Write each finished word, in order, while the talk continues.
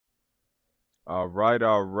All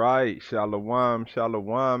right. Shalom,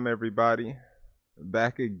 shalom, everybody.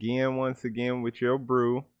 Back again, once again, with your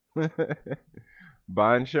brew,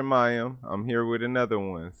 Bon Shemayim. I'm here with another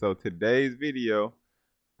one. So today's video,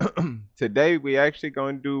 today we actually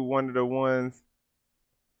gonna do one of the ones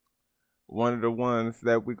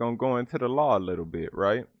that we're gonna go into the law a little bit,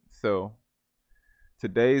 right? So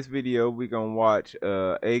today's video, we're gonna watch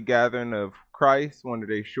A Gathering of Christ, one of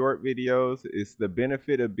their short videos. It's the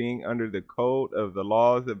benefit of being under the code of the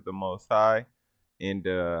laws of the Most High. And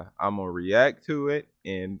I'm gonna react to it,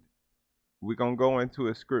 and we're gonna go into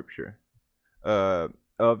a scripture uh,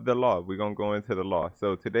 of the law. We're gonna go into the law.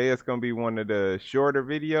 So today it's gonna be one of the shorter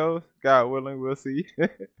videos, God willing, we'll see.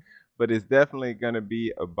 But it's definitely gonna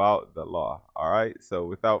be about the law. All right. So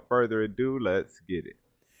without further ado, let's get it.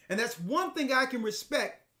 And that's one thing I can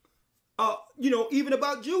respect, even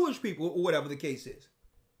about Jewish people or whatever the case is.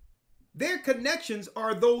 Their connections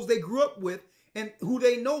are those they grew up with and who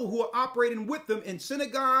they know who are operating with them in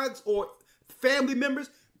synagogues or family members.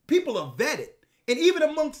 People are vetted. And even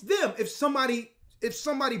amongst them, if somebody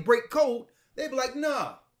break code, they be like,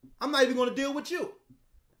 nah, I'm not even going to deal with you.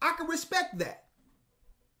 I can respect that.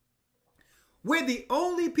 We're the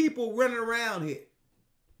only people running around here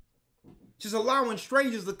just allowing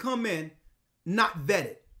strangers to come in, not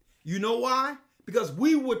vetted. You know why? Because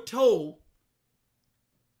we were told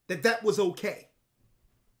that was okay.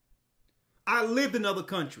 I lived in other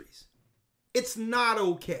countries. It's not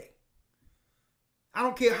okay. I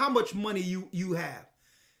don't care how much money you have.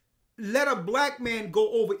 Let a black man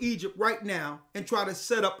go over Egypt right now and try to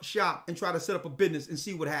set up shop and try to set up a business and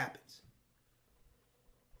see what happens.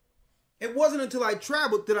 It wasn't until I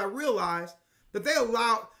traveled that I realized that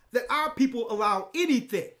that our people allow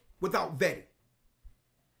anything without vetting.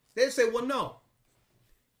 They say, well, no,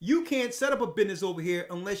 you can't set up a business over here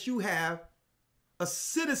unless you have a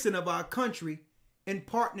citizen of our country in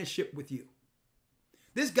partnership with you.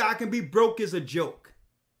 This guy can be broke as a joke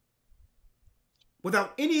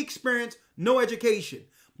without any experience, no education.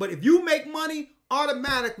 But if you make money,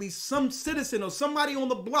 automatically some citizen or somebody on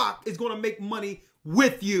the block is going to make money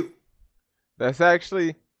with you. That's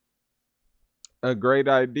actually a great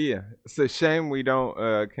idea. It's a shame we don't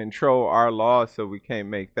control our law, so we can't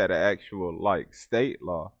make that an actual like state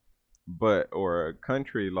law, or a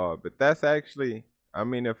country law. But that's actually, I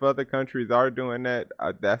mean, if other countries are doing that,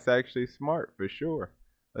 that's actually smart for sure.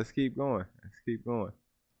 Let's keep going. Let's keep going.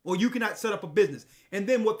 Or you cannot set up a business. And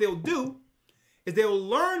then what they'll do is they'll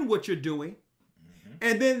learn what you're doing,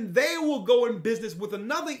 and then they will go in business with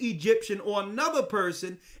another Egyptian or another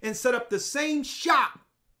person and set up the same shop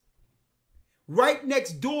right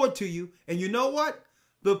next door to you. And you know what?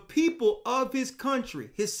 The people of his country,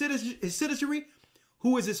 his citizenry,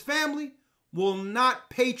 who is his family, will not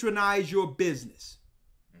patronize your business.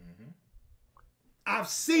 I've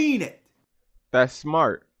seen it. That's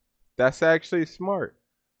smart. That's actually smart.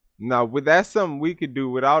 Now, that's something we could do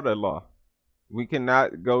without a law. We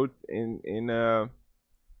cannot go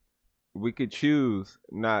we could choose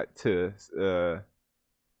not to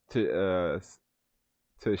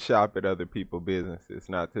shop at other people's businesses,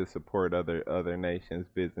 not to support other nations'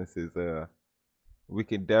 businesses. We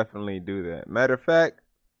can definitely do that. Matter of fact,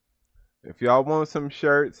 if y'all want some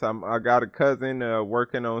shirts, I got a cousin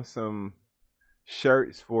working on some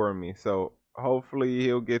shirts for me, so hopefully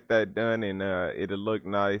he'll get that done, and it'll look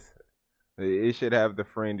nice. It should have the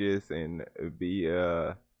fringes and be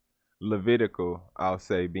Levitical, I'll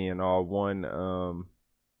say, being all one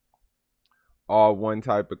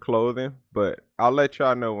type of clothing. But I'll let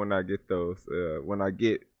y'all know when I get those, when I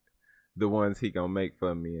get the ones he gonna make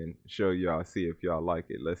for me, and show y'all, see if y'all like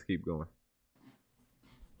it. Let's keep going.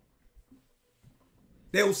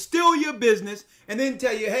 They'll steal your business and then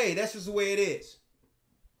tell you, hey, that's just the way it is.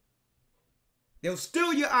 They'll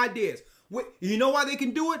steal your ideas. You know why they can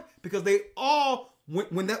do it? Because they all,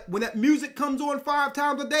 when that music comes on 5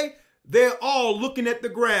 times a day, they're all looking at the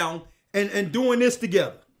ground and doing this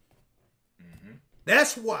together.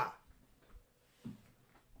 That's why.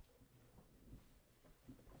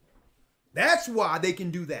 That's why they can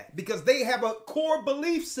do that. Because they have a core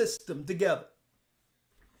belief system together.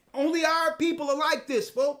 Only our people are like this,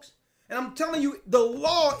 folks. And I'm telling you, the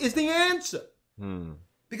law is the answer.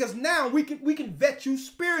 Because now we can vet you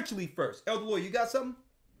spiritually first. Elder Lloyd, you got something?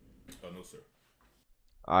 Oh, no, sir.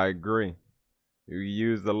 I agree. You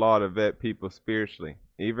use the law to vet people spiritually,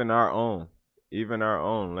 even our own.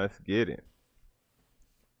 Let's get it.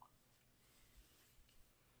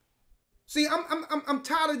 See, I'm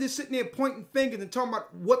tired of just sitting there pointing fingers and talking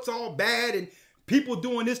about what's all bad and people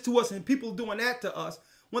doing this to us and people doing that to us.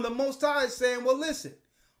 When the Most High is saying, well, listen,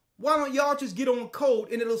 why don't y'all just get on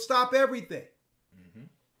code and it'll stop everything?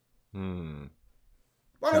 Hmm.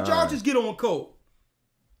 Why don't y'all Con. just get on code?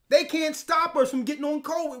 They can't stop us from getting on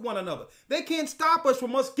code with one another. They can't stop us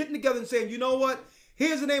from us getting together and saying, you know what?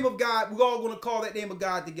 Here's the name of God. We're all going to call that name of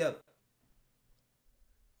God together.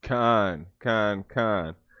 Con.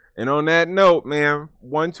 And on that note, man,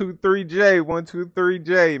 123J,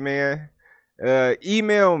 123J, man,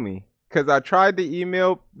 email me. Because I tried to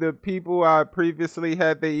email the people I previously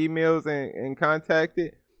had the emails and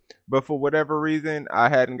contacted, but for whatever reason, I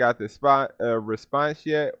hadn't got the response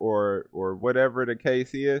yet, or whatever the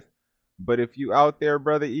case is. But if you out there,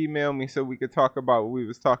 brother, email me so we could talk about what we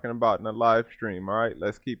was talking about in the live stream. All right,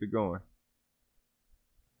 let's keep it going.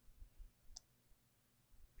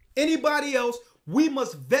 Anybody else, we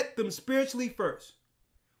must vet them spiritually first.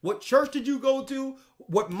 What church did you go to?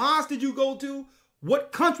 What mosque did you go to?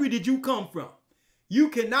 What country did you come from? You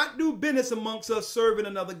cannot do business amongst us serving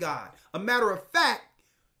another God. A matter of fact,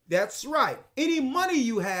 that's right. Any money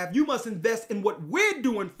you have, you must invest in what we're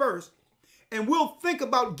doing first, and we'll think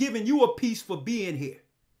about giving you a piece for being here.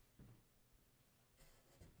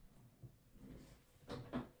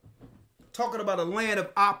 Talking about a land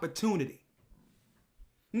of opportunity.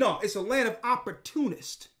 No, it's a land of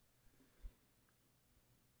opportunists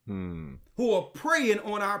who are preying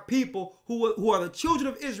on our people who are the children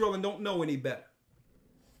of Israel and don't know any better.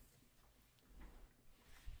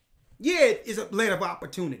 Yeah, it is a land of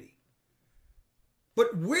opportunity.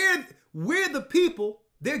 But we're the people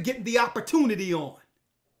they're getting the opportunity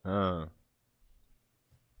on.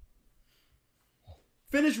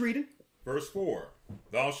 Finish reading. Verse 4.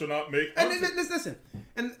 Thou shalt not make... And listen.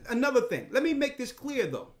 And another thing. Let me make this clear,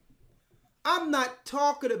 though. I'm not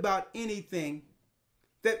talking about anything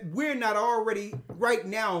that we're not already right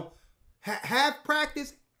now have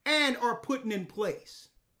practiced and are putting in place.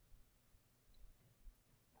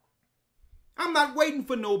 I'm not waiting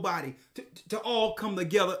for nobody to all come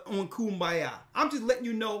together on Kumbaya. I'm just letting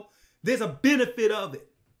you know there's a benefit of it.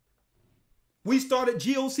 We started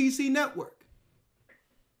GOCC Network.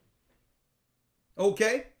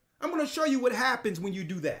 Okay? I'm going to show you what happens when you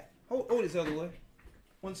do that. Hold this other way.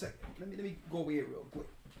 1 second. Let me go over here real quick.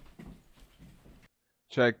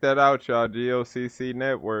 Check that out, y'all. GOCC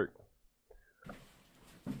Network.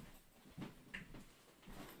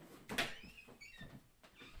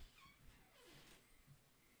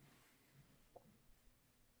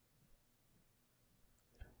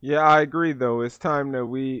 Yeah, I agree, though. It's time that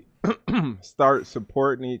we start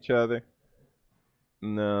supporting each other.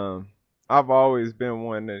 And, I've always been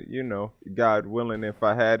one that, you know, God willing, if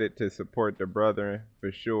I had it, to support the brethren,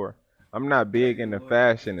 for sure. I'm not big into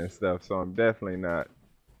fashion and stuff, so I'm definitely not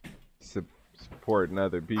supporting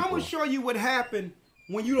other people. I'm going to show you what happened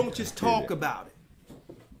when you don't just talk about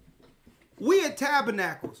it. We at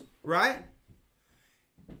Tabernacles, right?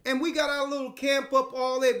 And we got our little camp up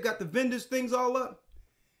all there. We got the vendors things all up.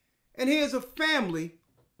 And here's a family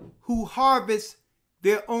who harvests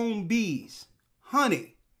their own bees,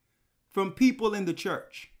 honey, from people in the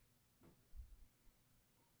church.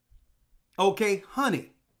 Okay,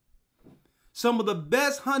 honey. Some of the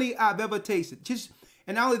best honey I've ever tasted.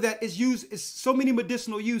 And not only that, it's so many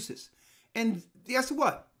medicinal uses. And guess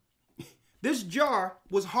what? This jar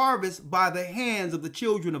was harvested by the hands of the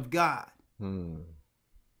children of God. And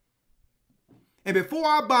before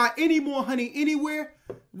I buy any more honey anywhere,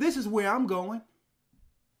 this is where I'm going.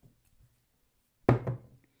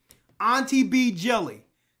 Auntie B jelly,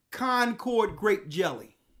 Concord grape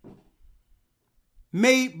jelly,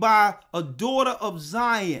 made by a daughter of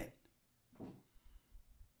Zion.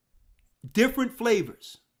 Different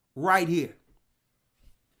flavors right here.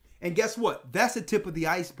 And guess what? That's the tip of the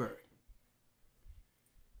iceberg.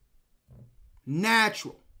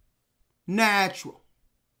 Natural.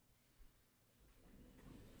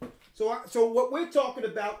 So what we're talking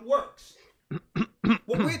about works.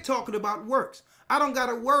 What we're talking about works. I don't got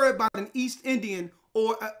to worry about an East Indian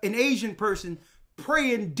or an Asian person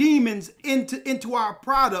praying demons into our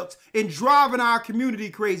products and driving our community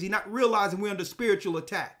crazy, not realizing we're under spiritual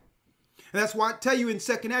attack. And that's why I tell you in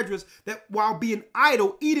 2nd Esdras that while being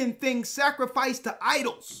idle, eating things sacrificed to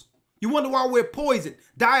idols. You wonder why we're poisoned,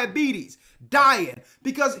 diabetes, dying,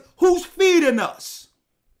 because who's feeding us?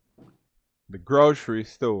 The grocery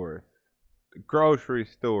stores. The grocery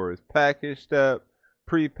stores. Packaged up,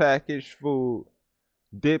 prepackaged food,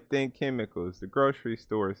 dipped in chemicals. The grocery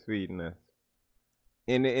store is feeding us.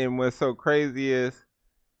 And what's so crazy is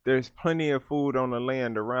there's plenty of food on the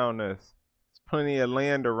land around us. There's plenty of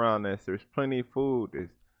land around us. There's plenty of food. There's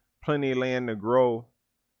plenty of land to grow.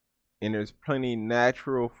 And there's plenty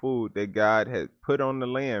natural food that God had put on the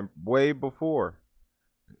land way before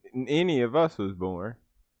any of us was born.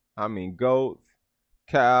 I mean, goats,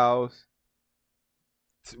 cows,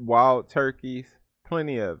 wild turkeys,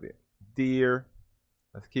 plenty of it. Deer.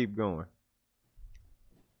 Let's keep going.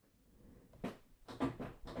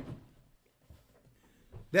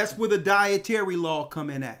 That's where the dietary law come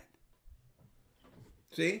in at.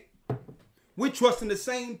 See? We're trusting the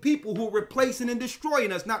same people who are replacing and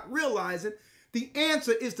destroying us, not realizing the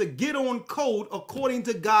answer is to get on code according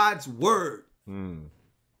to God's word.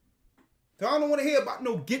 So I don't want to hear about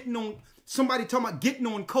no getting on, somebody talking about getting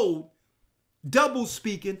on code, double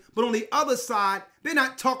speaking, but on the other side, they're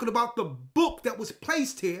not talking about the book that was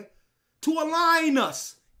placed here to align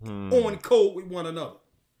us on code with one another.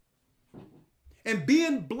 And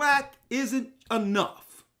being black isn't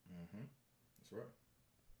enough. That's right.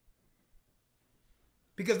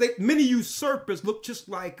 Because many usurpers look just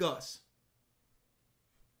like us.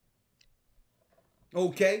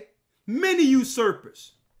 Okay? Many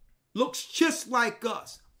usurpers looks just like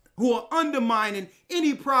us, who are undermining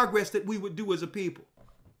any progress that we would do as a people.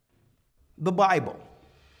 The Bible.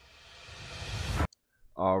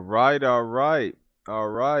 All right.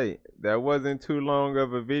 That wasn't too long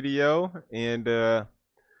of a video, and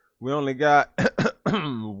we only got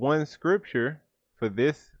one scripture for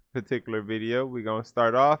this particular video. We're going to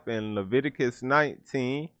start off in Leviticus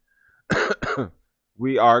 19.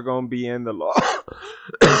 We are going to be in the law.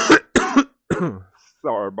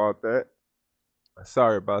 Sorry about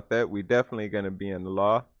that. We definitely going to be in the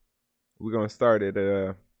law. We're going to start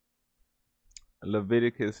at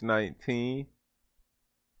Leviticus 19.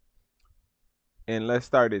 And let's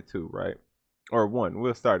start at 2, right? Or 1.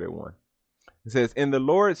 We'll start at 1. It says, And the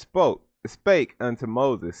Lord spake unto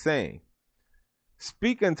Moses, saying,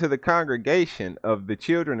 Speak unto the congregation of the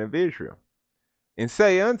children of Israel, and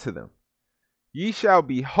say unto them, Ye shall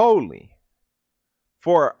be holy,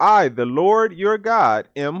 for I, the Lord your God,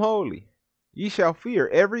 am holy. Ye shall fear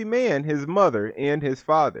every man his mother and his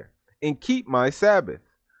father, and keep my Sabbath.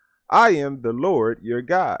 I am the Lord your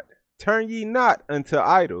God. Turn ye not unto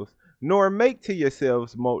idols, nor make to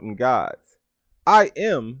yourselves molten gods. I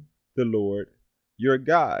am the Lord your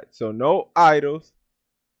God. So no idols,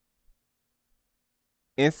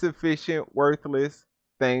 insufficient, worthless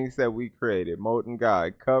things that we created. Molten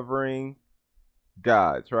god, covering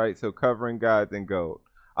gods, right? So covering gods in gold.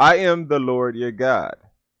 I am the Lord your God.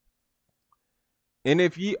 And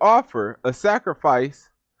if ye offer a sacrifice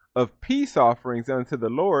of peace offerings unto the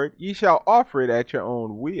Lord, ye shall offer it at your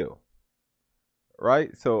own will.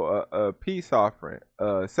 Right? So a peace offering,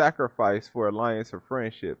 a sacrifice for alliance or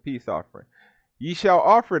friendship, peace offering. Ye shall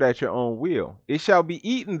offer it at your own will. It shall be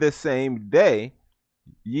eaten the same day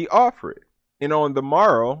ye offer it, and on the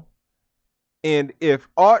morrow. And if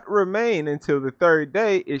aught remain until the third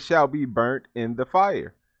day, it shall be burnt in the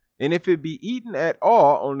fire. And if it be eaten at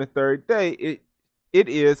all on the third day, it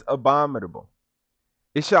is abominable.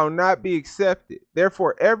 It shall not be accepted.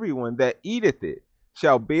 Therefore everyone that eateth it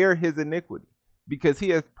shall bear his iniquity, because he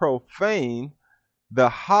has profaned the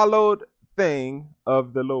hallowed thing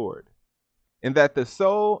of the Lord. And that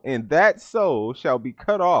soul shall be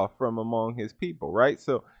cut off from among his people, right?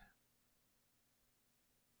 So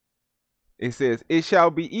it says, it shall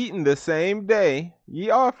be eaten the same day ye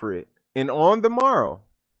offer it, and on the morrow.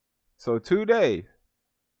 So 2 days.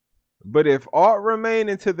 But if aught remain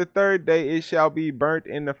until the third day, it shall be burnt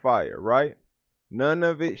in the fire, right? None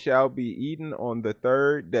of it shall be eaten on the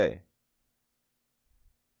third day.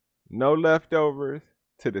 No leftovers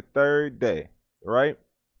to the third day, right?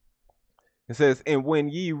 It says, and when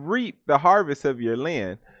ye reap the harvest of your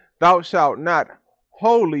land, thou shalt not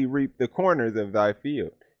wholly reap the corners of thy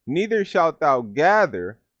field, neither shalt thou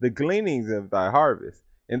gather the gleanings of thy harvest,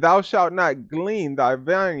 and thou shalt not glean thy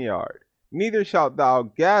vineyard, neither shalt thou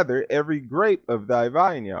gather every grape of thy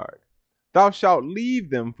vineyard. Thou shalt leave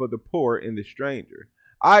them for the poor and the stranger.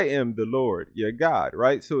 I am the Lord your God,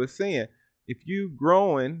 right? So it's saying, if you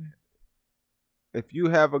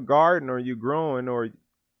have a garden, or you growing, or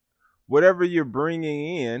whatever you're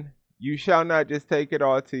bringing in, you shall not just take it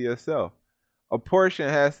all to yourself. A portion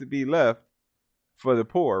has to be left for the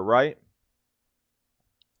poor, right?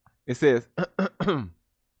 It says,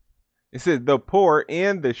 the poor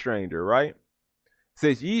and the stranger, right? It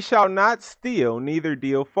says, ye shall not steal, neither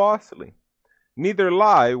deal falsely, neither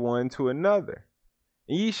lie one to another.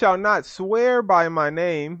 And ye shall not swear by my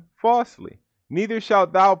name falsely, neither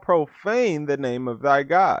shalt thou profane the name of thy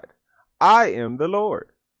God. I am the Lord.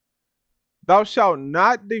 Thou shalt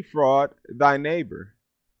not defraud thy neighbor.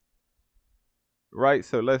 Right?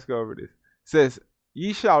 So let's go over this. It says,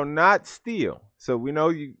 ye shall not steal. So we know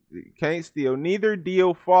you can't steal. Neither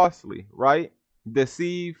deal falsely. Right?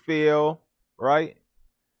 Deceive, fail. Right?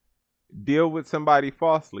 deal with somebody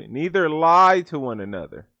falsely, neither lie to one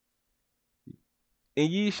another. And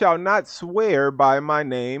ye shall not swear by my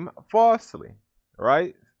name falsely,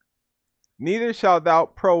 right? Neither shalt thou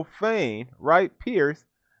profane, right? Pierce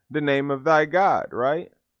the name of thy God,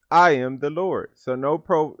 right? I am the Lord. So no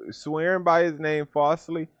swearing by his name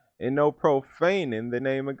falsely, and no profaning the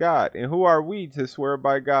name of God. And who are we to swear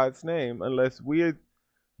by God's name unless we're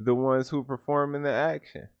the ones who perform the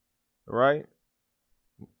action, right?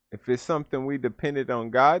 If it's something we depended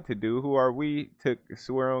on God to do, who are we to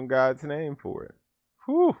swear on God's name for it?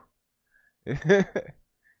 Whew.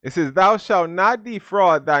 It says, thou shalt not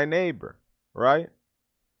defraud thy neighbor, right?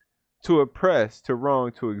 To oppress, to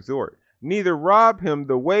wrong, to exhort. Neither rob him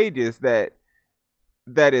the wages that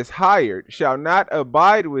is hired, shall not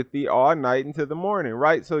abide with thee all night into the morning,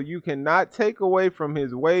 right? So you cannot take away from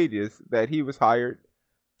his wages that he was hired,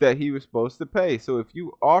 that he was supposed to pay. So if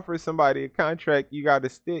you offer somebody a contract, you got to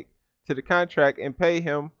stick to the contract and pay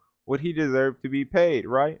him what he deserved to be paid,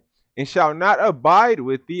 right? And shall not abide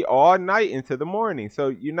with thee all night into the morning. So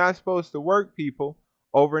you're not supposed to work people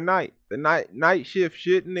overnight. The night shift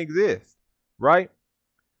shouldn't exist, right?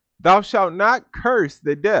 Thou shalt not curse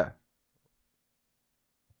the deaf,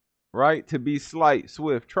 right? To be slight,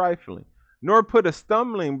 swift, trifling, nor put a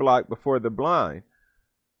stumbling block before the blind,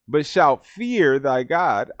 but shalt fear thy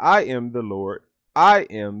God. I am the Lord. I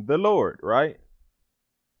am the Lord, right?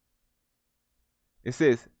 It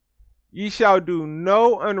says, ye shall do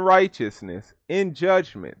no unrighteousness in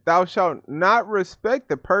judgment. Thou shalt not respect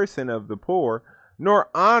the person of the poor, nor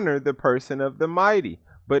honor the person of the mighty.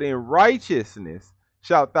 But in righteousness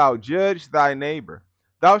shalt thou judge thy neighbor.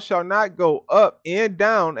 Thou shalt not go up and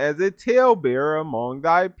down as a talebearer among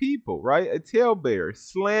thy people, right? A talebearer,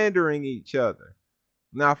 slandering each other.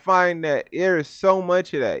 Now I find that there is so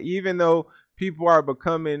much of that. Even though people are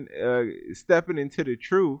becoming, stepping into the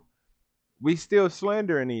truth, we still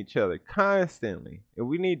slandering each other constantly, and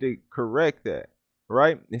we need to correct that,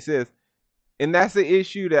 right? It says, and that's the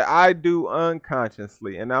issue that I do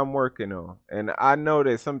unconsciously, and I'm working on. And I know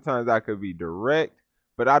that sometimes I could be direct,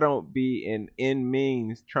 but I don't be in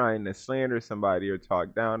means trying to slander somebody or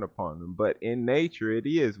talk down upon them. But in nature, it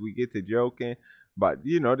is. We get to joking, but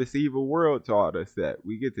this evil world taught us that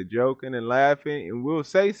we get to joking and laughing, and we'll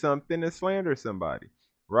say something and slander somebody,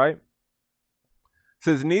 right?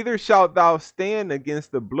 Says, neither shalt thou stand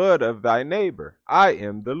against the blood of thy neighbor. I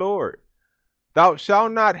am the Lord. Thou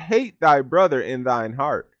shalt not hate thy brother in thine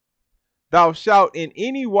heart. Thou shalt in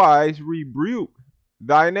any wise rebuke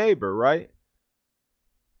thy neighbor, right?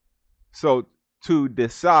 So to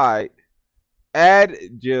decide,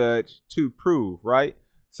 adjudge, to prove, right?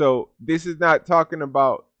 So this is not talking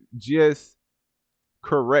about just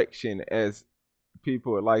correction as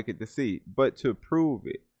people would like it to see, but to prove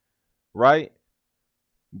it, right?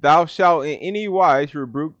 Thou shalt in any wise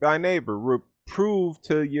rebuke thy neighbor. Reprove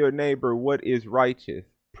to your neighbor what is righteous.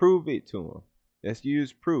 Prove it to him. Let's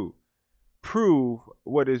use prove. Prove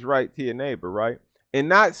what is right to your neighbor, right? And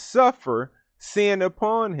not suffer sin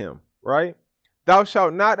upon him, right? Thou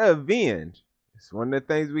shalt not avenge. It's one of the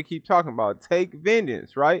things we keep talking about. Take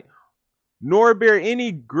vengeance, right? Nor bear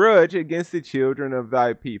any grudge against the children of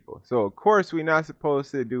thy people. So, of course, we're not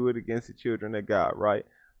supposed to do it against the children of God, right?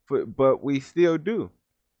 But we still do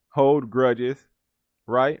hold grudges,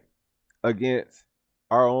 right, against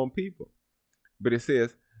our own people. But it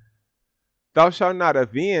says, thou shalt not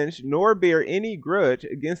avenge nor bear any grudge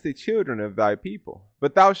against the children of thy people,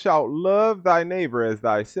 but thou shalt love thy neighbor as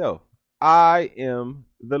thyself. I am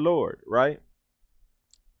the Lord, right?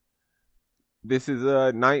 This is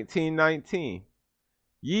 19:19.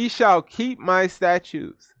 Ye shall keep my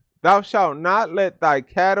statutes. Thou shalt not let thy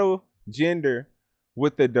cattle gender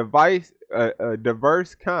with a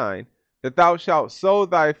diverse kind, that thou shalt sow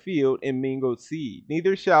thy field in mingled seed.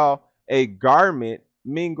 Neither shall a garment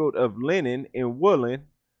mingled of linen and woolen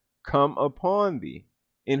come upon thee.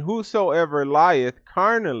 And whosoever lieth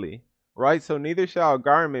carnally, right? So neither shall a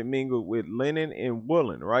garment mingled with linen and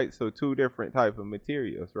woolen, right? So two different type of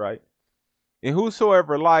materials, right? And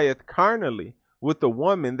whosoever lieth carnally with a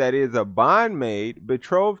woman that is a bondmaid,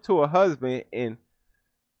 betrothed to a husband, and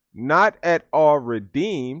not at all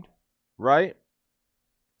redeemed, right?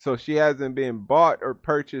 So she hasn't been bought or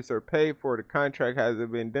purchased or paid for. The contract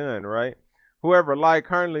hasn't been done, right? Whoever lie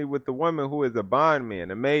carnally with the woman who is a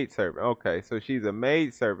bondman, a maidservant. Okay, so she's a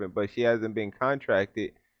maidservant, but she hasn't been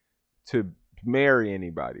contracted to marry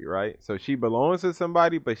anybody, right? So she belongs to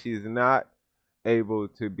somebody, but she's not able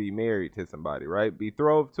to be married to somebody, right?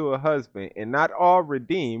 Betrothed to a husband, and not all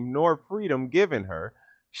redeemed, nor freedom given her,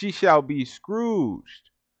 she shall be scourged.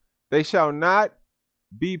 They shall not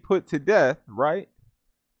be put to death, right?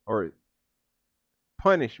 Or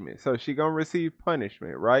punishment. So she gonna receive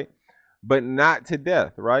punishment, right? But not to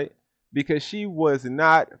death, right? Because she was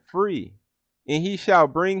not free. And he shall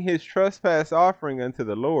bring his trespass offering unto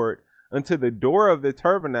the Lord, unto the door of the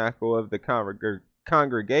tabernacle of the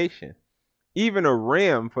congregation, even a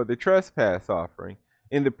ram for the trespass offering.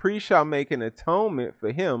 And the priest shall make an atonement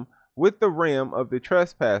for him with the ram of the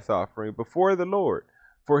trespass offering before the Lord,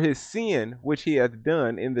 for his sin which he hath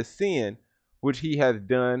done, and the sin which he hath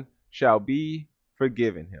done shall be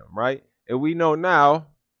forgiven him, right? And we know now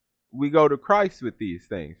we go to Christ with these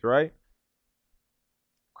things, right?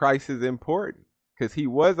 Christ is important because he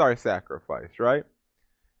was our sacrifice, right?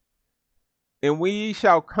 And we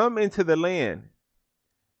shall come into the land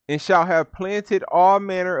and shall have planted all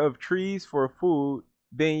manner of trees for food,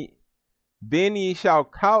 then ye shall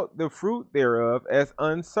count the fruit thereof as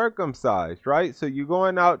uncircumcised, right? So you're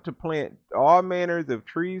going out to plant all manners of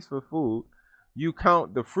trees for food. You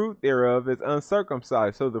count the fruit thereof as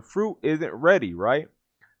uncircumcised. So the fruit isn't ready, right?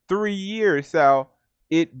 3 years shall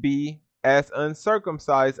it be as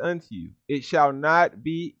uncircumcised unto you. It shall not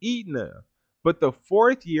be eaten of. But the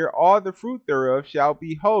 4th year, all the fruit thereof shall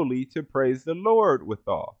be holy to praise the Lord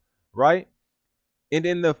withal, right? And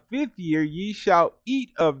in the 5th year ye shall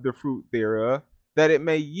eat of the fruit thereof, that it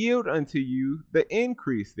may yield unto you the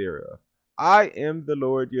increase thereof. I am the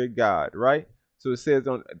Lord your God, right? So it says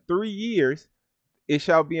on 3 years it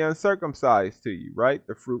shall be uncircumcised to you, right?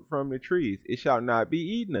 The fruit from the trees, it shall not be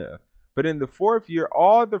eaten of. But in the 4th year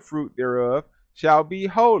all the fruit thereof shall be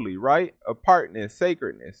holy, right? Apartness,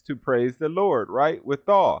 sacredness, to praise the Lord, right?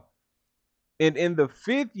 Withal. And in the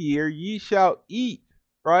 5th year ye shall eat,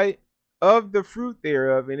 right, of the fruit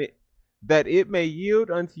thereof, and that it may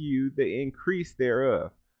yield unto you the increase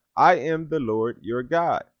thereof. I am the Lord your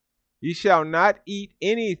God. Ye shall not eat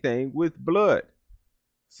anything with blood.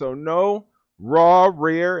 So no raw,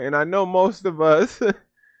 rare, and I know most of us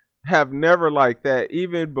have never liked that.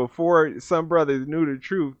 Even before some brothers knew the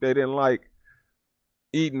truth, they didn't like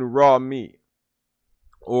eating raw meat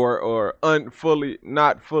or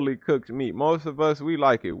not fully cooked meat. Most of us, we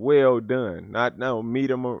like it well done, not no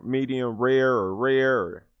medium rare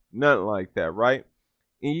or nothing like that, right?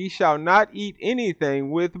 And ye shall not eat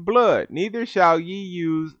anything with blood, neither shall ye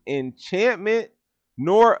use enchantment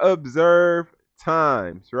nor observe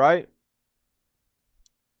times, right?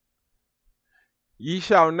 Ye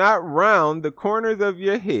shall not round the corners of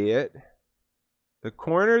your head,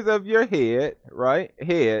 right?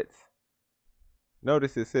 Heads.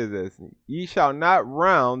 Notice it says this. Ye shall not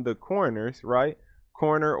round the corners, right?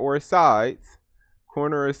 Corner or sides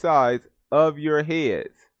of your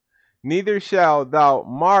heads. Neither shalt thou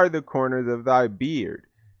mar the corners of thy beard.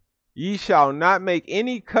 Ye shall not make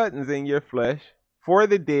any cuttings in your flesh for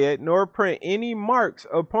the dead, nor print any marks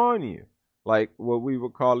upon you, like what we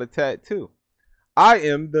would call a tattoo. I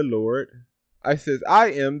am the Lord. I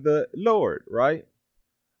am the Lord, right?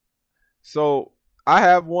 So I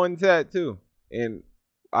have one tattoo, and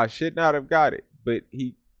I should not have got it, but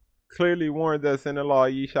he clearly warned us in the law,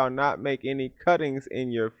 ye shall not make any cuttings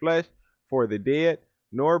in your flesh for the dead,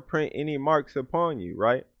 nor print any marks upon you,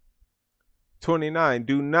 right? 29,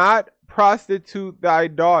 do not prostitute thy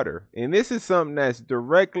daughter. And this is something that's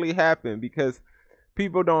directly happened because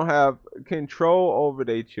people don't have control over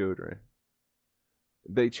their children.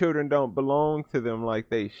 Their children don't belong to them like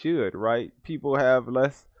they should, right? People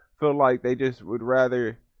feel like they just would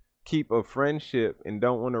rather keep a friendship and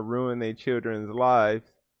don't want to ruin their children's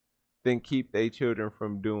lives than keep their children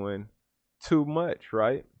from doing too much,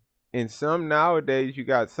 right? And some nowadays, you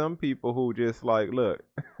got some people who just like, look,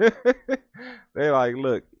 they like,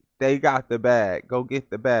 look, they got the bag. Go get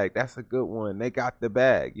the bag. That's a good one. They got the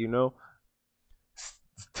bag,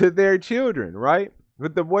 to their children, right?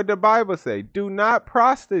 But what the Bible say? Do not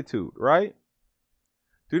prostitute, right?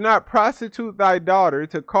 Do not prostitute thy daughter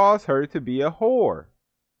to cause her to be a whore,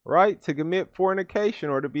 right? To commit fornication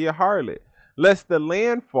or to be a harlot, lest the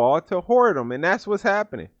land fall to whoredom. And that's what's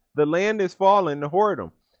happening. The land is falling to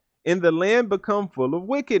whoredom, and the land become full of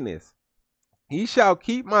wickedness. Ye shall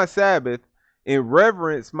keep my Sabbath and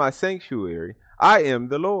reverence my sanctuary. I am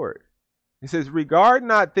the Lord. It says, regard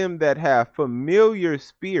not them that have familiar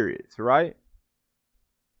spirits, right?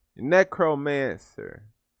 Necromancer.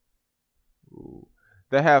 Ooh.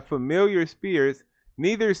 That have familiar spirits,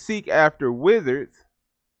 neither seek after wizards,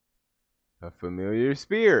 a familiar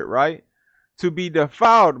spirit, right? To be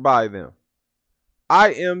defiled by them.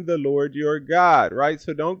 I am the Lord your God, right?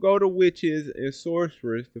 So don't go to witches and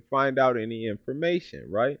sorcerers to find out any information,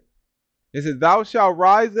 right? It says, thou shalt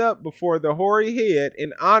rise up before the hoary head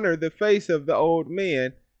and honor the face of the old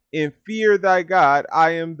man and fear thy God.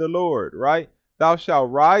 I am the Lord, right? thou shalt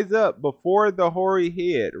rise up before the hoary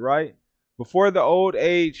head, right? Before the old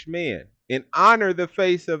aged man, and honor the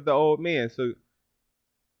face of the old man. So,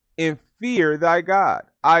 and fear thy God.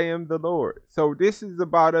 I am the Lord. So this is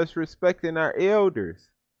about us respecting our elders.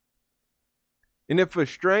 And if a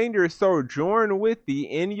stranger sojourn with thee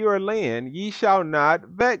in your land, ye shall not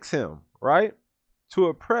vex him, right? To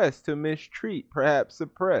oppress, to mistreat, perhaps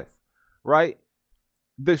suppress, right?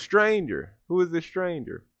 The stranger. Who is the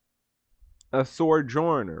stranger? A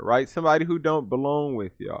sojourner, right? Somebody who don't belong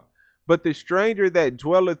with y'all. But the stranger that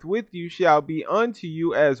dwelleth with you shall be unto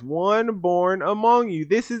you as one born among you.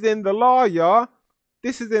 This is in the law, y'all.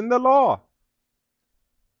 This is in the law.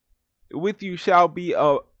 With you shall be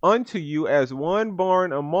unto you as one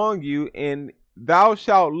born among you, and thou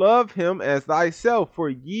shalt love him as thyself, for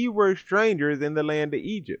ye were strangers in the land of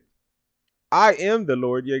Egypt. I am the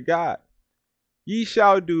Lord your God. Ye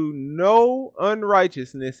shall do no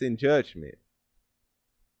unrighteousness in judgment,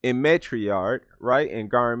 in metriard, right, in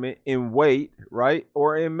garment, in weight, right,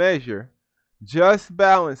 or in measure, just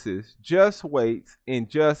balances, just weights, in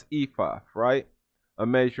just ephah, right, a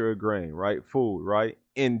measure of grain, right, food, right,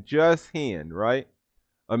 in just hand, right,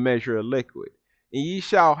 a measure of liquid. And ye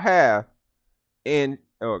shall have in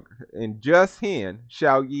just hand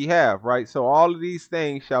shall ye have, right? So all of these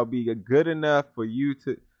things shall be good enough for you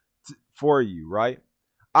for you, right?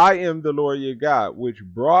 I am the Lord your God, which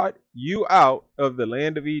brought you out of the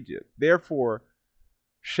land of Egypt. Therefore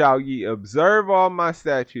shall ye observe all my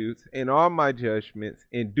statutes and all my judgments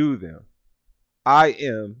and do them. I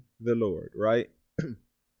am the Lord, right?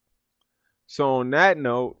 So on that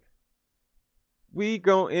note, we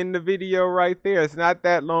gonna end the video right there. It's not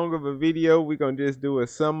that long of a video. We gonna just do a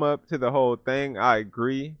sum up to the whole thing. I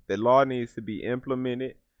agree. The law needs to be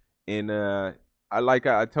implemented. And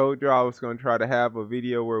I told you, I was gonna try to have a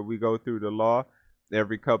video where we go through the law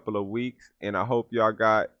every couple of weeks. And I hope y'all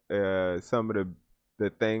got some of the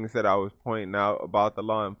things that I was pointing out about the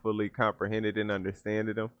law and fully comprehended and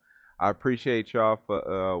understanding them. I appreciate y'all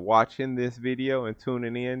for watching this video and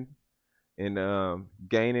tuning in and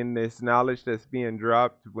gaining this knowledge that's being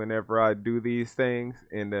dropped whenever I do these things.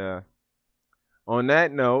 And on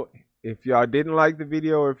that note, if y'all didn't like the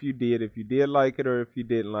video, or if you did like it, or if you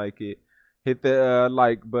didn't like it, hit the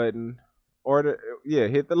like button, or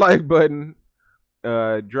hit the like button.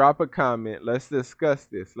 Drop a comment. Let's discuss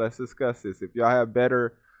this. If y'all have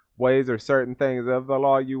better ways or certain things of the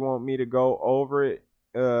law you want me to go over it,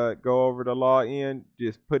 go over the law in,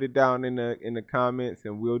 just put it down in the comments,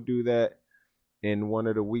 and we'll do that in one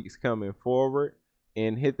of the weeks coming forward.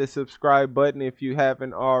 And hit the subscribe button if you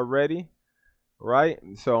haven't already. Right?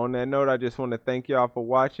 So on that note, I just want to thank y'all for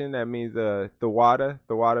watching. That means Thawada.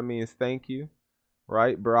 Thawada means thank you.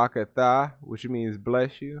 Right? Barakatah, which means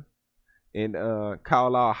bless you. And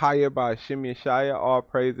Kaula Ahaya by Hashem Yeshaya. All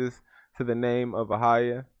praises to the name of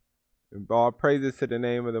Ahaya. All praises to the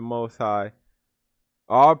name of the Most High.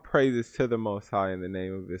 All praises to the Most High in the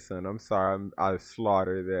name of His Son. I'm sorry, I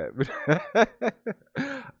slaughtered that.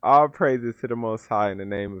 All praises to the Most High in the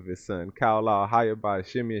name of His Son. Kaula Ahaya by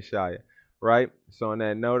Hashem Yeshaya. Right? So on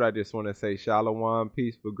that note, I just want to say shalom,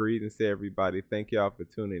 peaceful greetings to everybody. Thank y'all for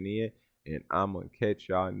tuning in, and I'm going to catch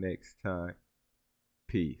y'all next time.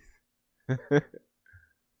 Peace.